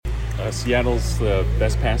Seattle's the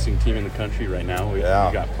best passing team in the country right now. We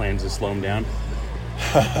got plans to slow them down.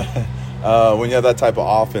 When you have that type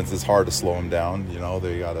of offense, it's hard to slow them down. You know,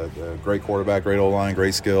 they got a great quarterback, great O-line,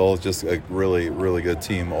 great skills, just a really, really good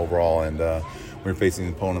team overall. And when you're facing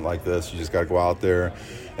an opponent like this, you just got to go out there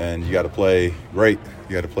and you got to play great.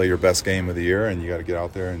 You got to play your best game of the year, and you got to get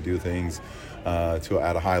out there and do things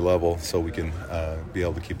at a high level so we can be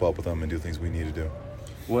able to keep up with them and do things we need to do.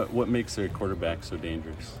 What makes their quarterback so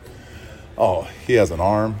dangerous? Oh, he has an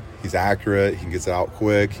arm. He's accurate. He gets out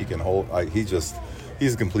quick. He can hold.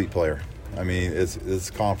 He's a complete player. I mean, his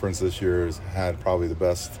conference this year has had probably the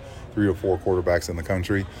best 3 or 4 quarterbacks in the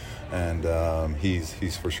country, and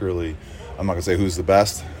he's for surely. I'm not gonna say who's the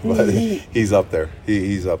best, but he's up there.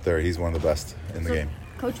 He's up there. He's one of the best in the game.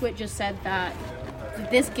 Coach Witt just said that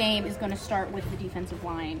this game is going to start with the defensive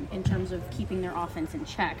line in terms of keeping their offense in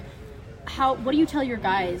check. What do you tell your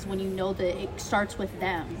guys when you know that it starts with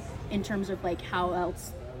them in terms of like how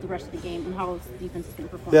else the rest of the game and how else the defense is going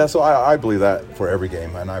to perform? Yeah, so I believe that for every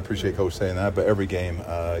game, and I appreciate Coach saying that. But every game,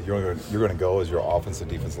 you're going to go as your offensive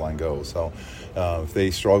and defensive line goes. So if they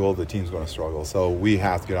struggle, the team's going to struggle. So we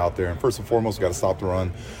have to get out there, and first and foremost, we got to stop the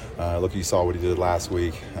run. Look, you saw what he did last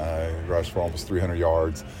week. He rushed for almost 300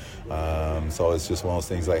 yards. So it's just one of those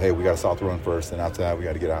things like, hey, we got to stop the run first, and after that, we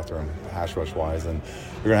got to get after him hash rush wise. And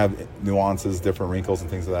you're going to have nuances, different wrinkles, and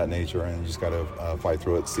things of that nature, and you just got to fight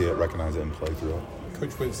through it, see it, recognize it, and play through it.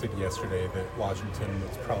 Coach Witt said yesterday that Washington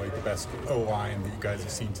was probably the best O-line that you guys have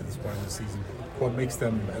seen to this point of the season. What makes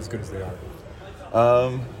them as good as they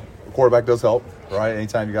are? Quarterback does help, right?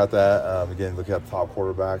 Anytime you got that, again, look at the top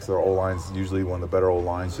quarterbacks. Their O-line's usually one of the better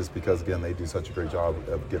O-lines just because, again, they do such a great job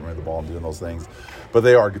of getting rid of the ball and doing those things. But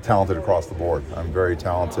they are talented across the board. Very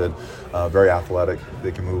talented, very athletic.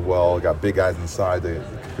 They can move well. Got big guys inside. They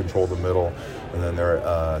control the middle. And then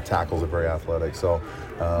their tackles are very athletic. So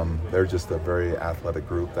they're just a very athletic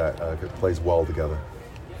group that plays well together.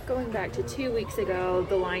 Going back to 2 weeks ago,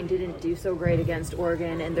 the line didn't do so great against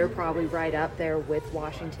Oregon, and they're probably right up there with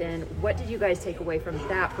Washington. What did you guys take away from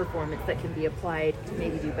that performance that can be applied to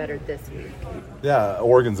maybe do better this week? Yeah,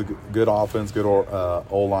 Oregon's a good offense, good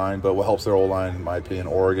O-line, but what helps their O-line, in my opinion,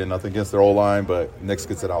 Oregon, nothing against their O-line, but Nix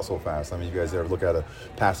gets it out so fast. I mean, you guys ever look at a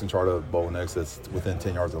passing chart of Bo Nix, it's within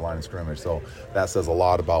 10 yards of the line of scrimmage. So that says a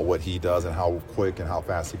lot about what he does and how quick and how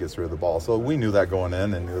fast he gets rid of the ball. So we knew that going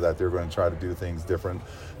in and knew that they were going to try to do things different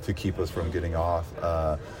to keep us from getting off,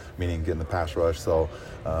 meaning getting the pass rush. So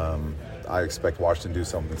I expect Washington to do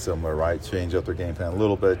something similar, right? Change up their game plan a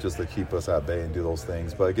little bit just to keep us at bay and do those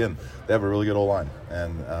things. But again, they have a really good O-line,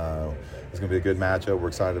 and it's going to be a good matchup. We're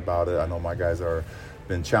excited about it. I know my guys are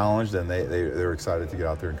been challenged, and they're excited to get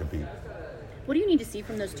out there and compete. What do you need to see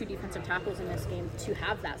from those 2 defensive tackles in this game to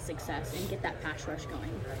have that success and get that pass rush going?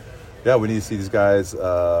 Yeah, we need to see these guys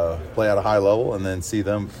play at a high level and then see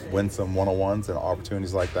them win some one-on-ones and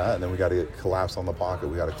opportunities like that. And then we got to collapse on the pocket.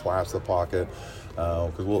 We got to collapse the pocket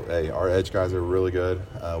because our edge guys are really good.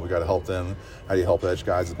 We got to help them. How do you help edge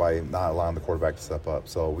guys is by not allowing the quarterback to step up.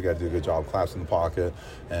 So we got to do a good job collapsing the pocket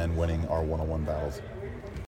and winning our one-on-one battles.